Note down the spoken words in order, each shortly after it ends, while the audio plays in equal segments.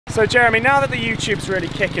So Jeremy, now that the YouTube's really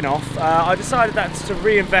kicking off, I decided that's to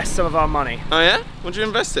reinvest some of our money. Oh yeah? What did you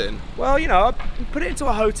invest it in? Well, you know, I put it into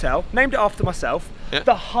a hotel, named it after myself, yeah.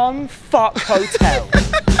 the Hung Fuck Hotel.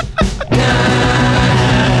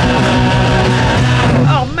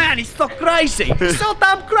 Oh man, he's so crazy! He's so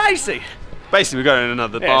damn crazy! Basically, we're going in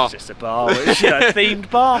another bar. It's just a bar, it's, you know, a themed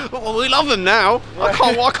bar. Well, we love them now. I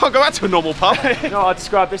can't go back to a normal pub. You know what I'd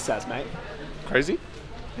describe this as, mate? Crazy?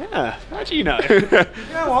 Yeah, how do you know? You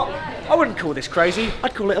know what? I wouldn't call this crazy,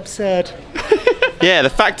 I'd call it absurd. Yeah, the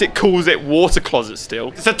fact it calls it water closet still.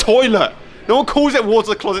 It's a toilet. No one calls it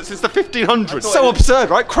water closet since the 1500s. So absurd,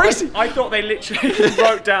 right? Crazy. I thought they literally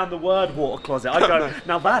wrote down the word water closet. I'd go,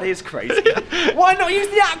 now that is crazy. Why not use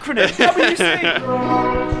the acronym? WC.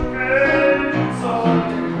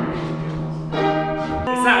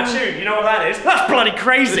 Is that a tune? You know what that is? That's bloody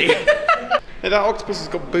crazy. Hey, that octopus has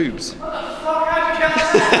got boobs.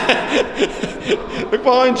 Look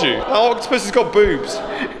behind you. That octopus has got boobs.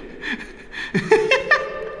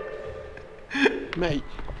 Mate,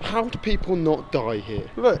 how do people not die here?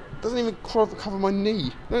 Look, it doesn't even cover my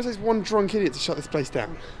knee. There's this one drunk idiot to shut this place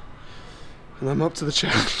down. And I'm up to the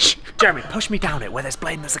challenge. Jeremy, push me down it where there's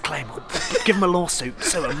blame, there's a claim. Give him a lawsuit,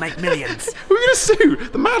 sue and make millions. Who are we going to sue?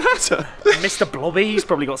 The Mad Hatter? Mr. Blobby, he's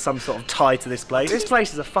probably got some sort of tie to this place. This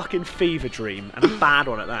place is a fucking fever dream, and a bad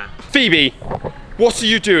one at that. Phoebe, what are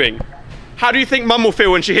you doing? How do you think Mum will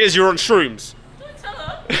feel when she hears you're on shrooms? Don't tell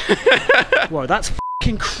her. Whoa, that's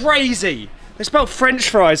fucking crazy. They spelled French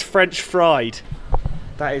fries French fried.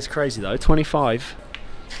 That is crazy though, 25.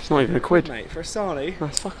 It's not even a quid. Mate, for a sarnie.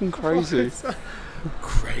 That's fucking crazy.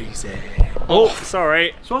 Crazy. Oh,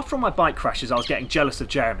 sorry. So after all my bike crashes, I was getting jealous of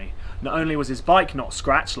Jeremy. Not only was his bike not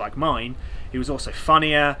scratched like mine, he was also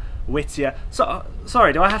funnier, wittier. So,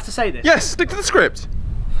 sorry, do I have to say this? Yes, stick to the script.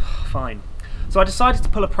 Fine. So I decided to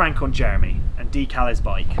pull a prank on Jeremy and decal his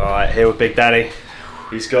bike. Alright, here with Big Daddy.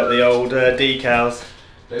 He's got the old decals.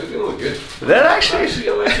 They look good. They're actually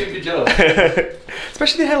doing a good job.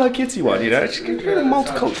 Especially the Hello Kitty one, you know, it's got a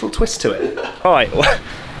multicultural twist to it. Alright, well,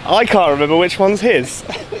 I can't remember which one's his.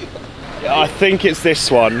 I think it's this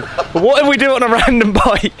one. But what if we do it on a random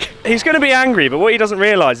bike? He's going to be angry, but what he doesn't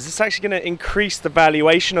realise is it's actually going to increase the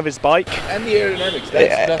valuation of his bike. And the aerodynamics,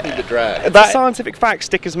 that's nothing to drag. That scientific fact,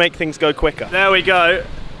 stickers make things go quicker. There we go.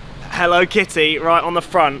 Hello Kitty right on the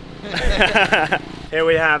front. Here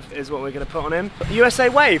we have is what we're going to put on him. USA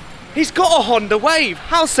Wave. He's got a Honda Wave.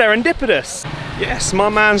 How serendipitous. Yes, my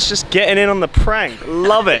man's just getting in on the prank.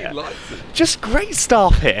 Love it. He likes it. Just great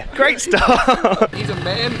stuff here. Great stuff. He's a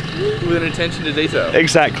man with an attention to detail.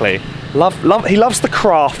 Exactly. He loves the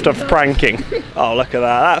craft of pranking. Oh, look at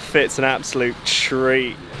that. That fits an absolute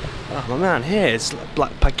treat. Oh, my man here is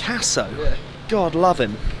like Picasso. Yeah. God love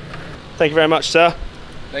him. Thank you very much, sir.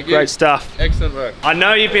 Thank you. Great stuff. Excellent work. I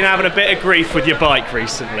know you've been having a bit of grief with your bike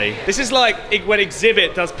recently. This is like when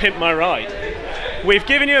Exhibit does Pimp My Ride. We've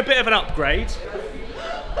given you a bit of an upgrade.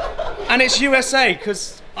 And it's USA,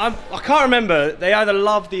 because I can't remember, they either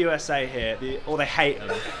love the USA here or they hate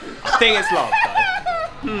them. I think it's love though.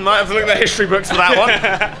 Might have to look at the history books for that one.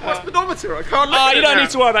 What's speedometer? I can't look at it. You don't need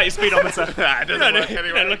to worry about your speedometer. It doesn't work anyway.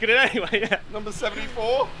 You don't look at it anyway, yeah. Number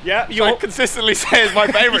 74? Yeah, Which I consistently say is my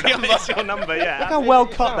favourite number. That's your number, yeah. Look how well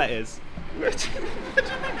cut that is.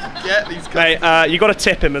 Get these Mate, you got to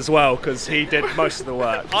tip him as well because he did most of the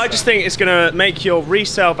work. I just think it's going to make your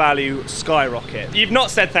resale value skyrocket. You've not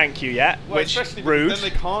said thank you yet, which rude. Then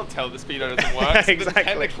they can't tell the speedo doesn't work. So Exactly.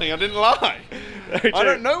 Technically, I didn't lie. Very I true.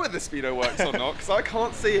 don't know whether the speedo works or not because I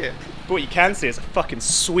can't see it. But what you can see is a fucking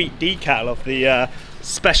sweet decal of the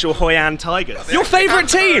special Hoi An Tigers. Your favourite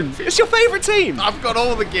team! It's your favourite team! I've got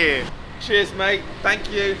all the gear. Cheers, mate.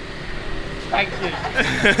 Thank you. Thank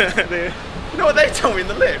you. You know what they told me in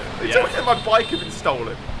the lift? They told me that my bike had been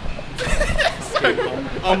stolen.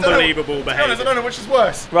 Unbelievable To be honest, behaviour. I don't know which is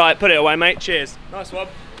worse. Right, put it away, mate. Cheers. Nice one.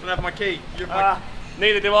 I don't have my key. You have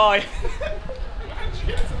Neither do I.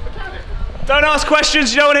 Don't ask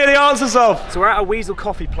questions you don't want to hear the answers of. So we're at a weasel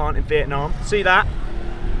coffee plant in Vietnam. See that?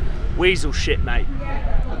 Weasel shit, mate.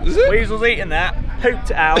 Is it? Weasel's eating that,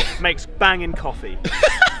 pooped it out, makes banging coffee.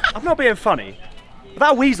 I'm not being funny. But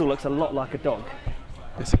that weasel looks a lot like a dog.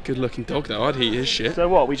 It's a good looking dog though, I'd eat his shit. So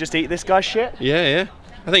what, we just eat this guy's shit? Yeah, yeah.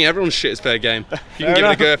 I think everyone's shit is fair game. You can Fair give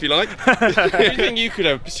enough. it a go if you like. Do you think you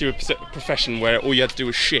could pursue a profession where all you had to do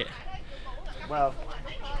was shit? Well,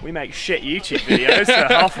 we make shit YouTube videos, so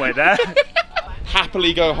halfway there.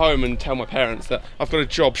 happily go home and tell my parents that I've got a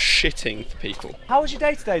job shitting for people. How was your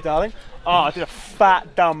day today, darling? Oh, I did a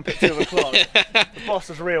fat dump at 2 o'clock. The boss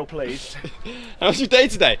was real pleased. How was your day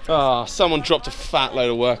today? Oh, someone dropped a fat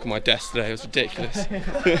load of work on my desk today. It was ridiculous.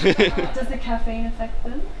 Does the caffeine affect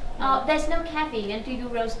them? There's no caffeine until you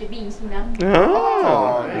roast the beans, you know.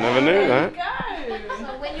 Oh, never knew that.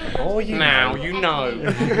 So when you Oh, you Now you know.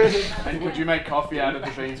 And could you make coffee out of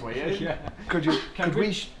the beans we eat? Yeah. Could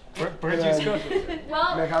we? Bridget's got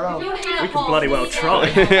well, Make our own. if you need a We can bloody well try.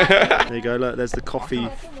 There you go, look, there's the coffee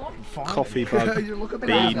bug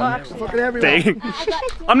thing.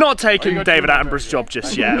 I'm not taking David Attenborough's job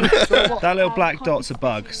just yet. That little black dot's a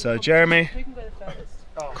bug, so Jeremy,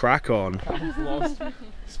 crack on.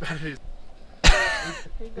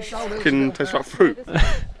 Can taste like fruit.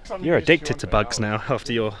 You're addicted to bugs now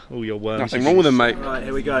after all your worms. Nothing wrong with them, mate. Right,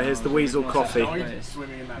 here we go, here's the weasel coffee.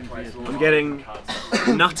 I'm getting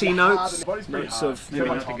nutty notes of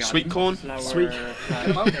Sweet corn. sweet.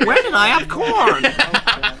 Where did I have corn?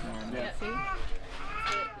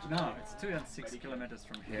 No, it's 260 kilometers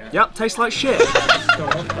from here. Yep, tastes like shit.